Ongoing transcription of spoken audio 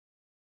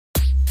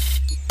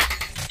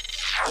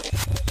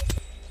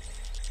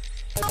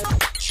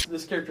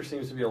This character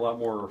seems to be a lot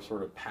more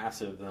sort of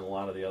passive than a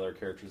lot of the other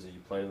characters that you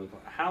play.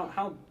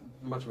 How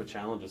much of a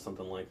challenge is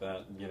something like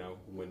that, you know,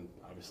 when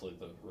obviously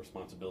the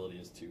responsibility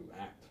is to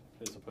act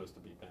as opposed to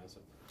be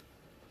passive?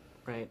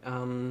 Right.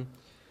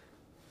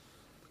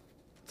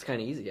 It's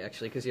kind of easy,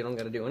 actually, because you don't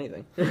got to do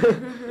anything.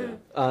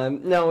 Yeah.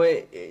 No,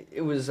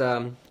 it was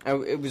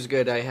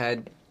good. I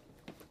had,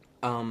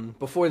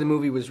 before the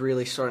movie was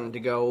really starting to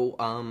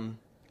go,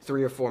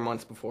 3 or 4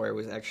 months before it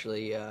was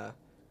actually,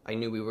 I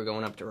knew we were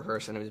going up to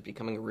rehearse and it was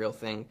becoming a real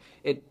thing.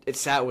 It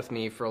sat with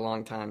me for a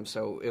long time,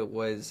 so it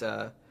was,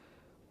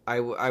 I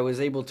was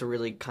able to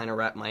really kind of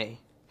wrap my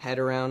head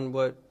around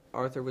what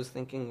Arthur was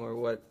thinking or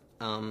what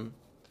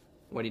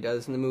he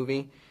does in the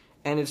movie.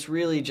 And it's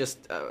really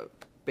just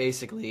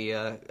basically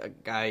a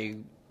guy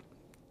who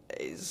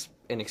is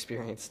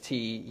inexperienced.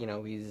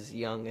 He's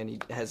young and he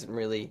hasn't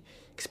really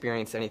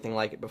experienced anything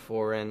like it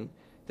before. And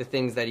the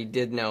things that he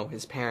did know,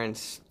 his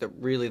parents,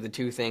 really the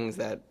two things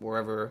that were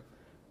ever,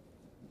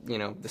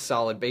 the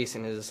solid base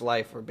in his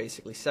life are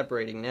basically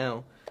separating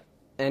now.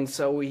 And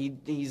so he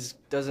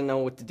doesn't know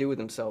what to do with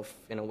himself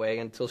in a way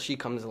until she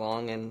comes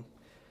along and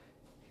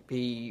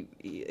he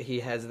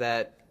has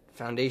that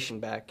foundation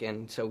back,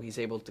 and so he's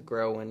able to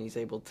grow and he's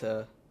able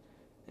to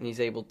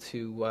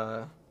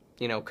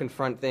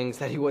confront things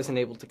that he wasn't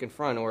able to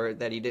confront or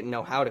that he didn't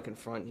know how to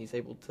confront. He's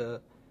able to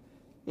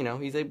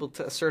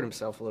assert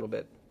himself a little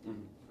bit.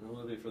 Mm-hmm.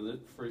 Olivia,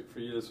 for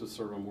you, this was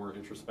sort of a more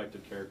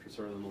introspective character,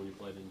 sort of than the one you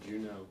played in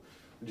Juno.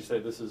 Would you say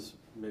this is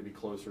maybe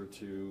closer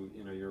to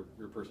your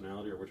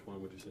personality, or which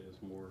one would you say is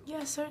more?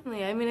 Yeah,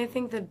 certainly. I mean, I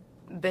think the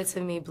bits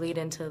of me bleed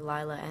into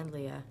Lila and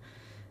Leah,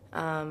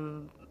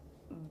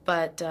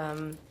 but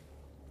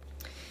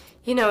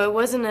it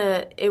wasn't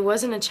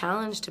a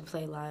challenge to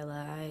play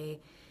Lila.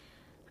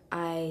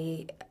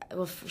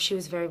 Well, she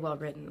was very well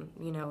written,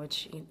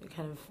 which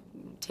kind of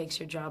takes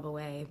your job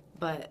away.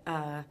 But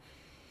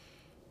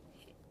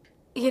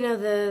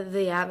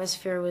the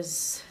atmosphere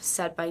was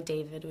set by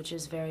David, which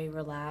is very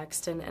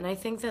relaxed, and I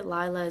think that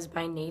Lila is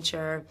by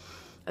nature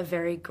a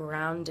very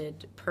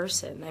grounded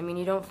person. I mean,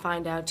 you don't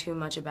find out too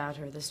much about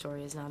her. The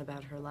story is not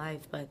about her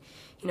life, but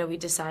we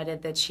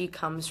decided that she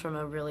comes from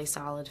a really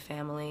solid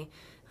family.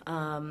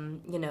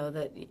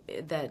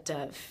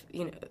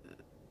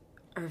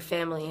 Her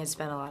family has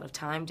spent a lot of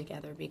time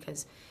together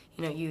because,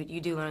 you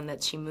do learn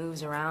that she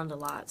moves around a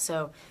lot.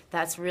 So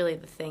that's really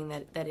the thing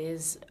that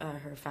is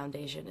her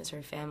foundation, is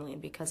her family.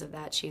 And because of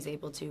that, she's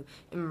able to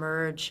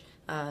emerge,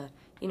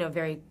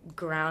 very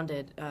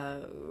grounded,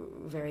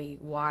 very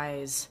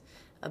wise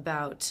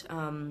about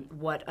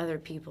what other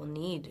people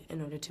need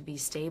in order to be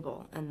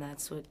stable. And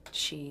that's what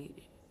she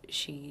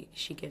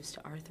gives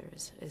to Arthur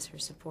is her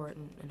support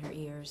and her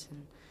ears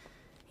and.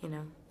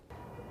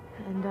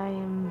 And I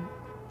am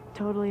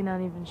totally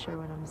not even sure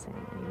what I'm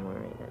saying anymore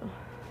right now.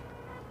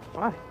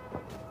 Why?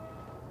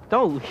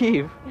 Don't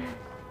leave.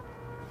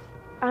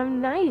 I'm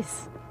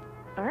nice,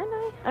 aren't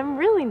I? I'm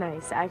really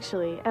nice,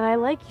 actually. And I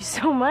like you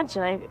so much,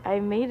 and I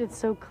made it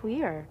so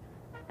clear.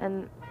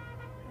 And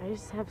I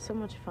just have so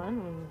much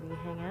fun when we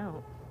hang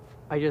out.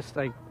 I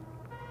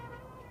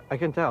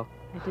can tell.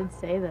 I did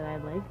say that I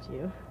liked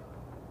you.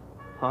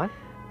 What?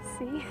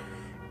 See?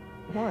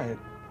 What?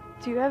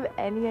 Do you have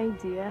any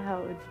idea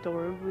how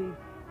adorably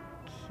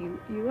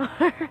cute you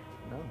are?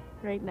 No.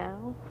 Right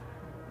now?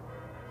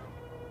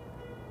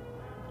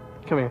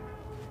 Come here.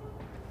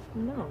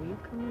 No, you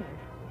come here.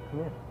 Come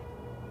here.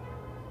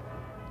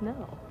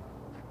 No.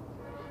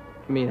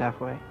 Meet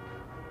halfway.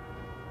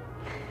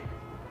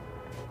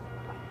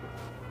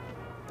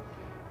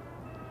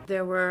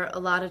 There were a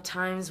lot of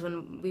times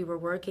when we were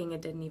working,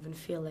 it didn't even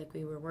feel like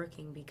we were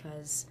working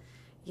because,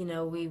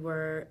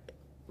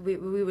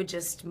 we would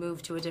just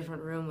move to a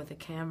different room with a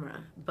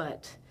camera,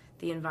 but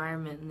the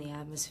environment and the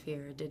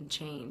atmosphere didn't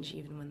change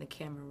even when the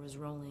camera was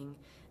rolling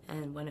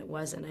and when it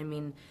wasn't. I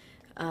mean,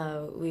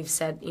 we've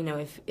said,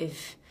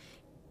 if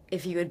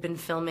you had been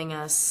filming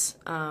us,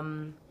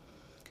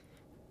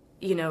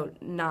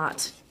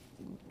 not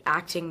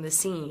acting the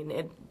scene,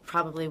 it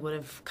probably would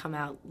have come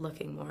out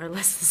looking more or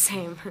less the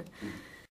same.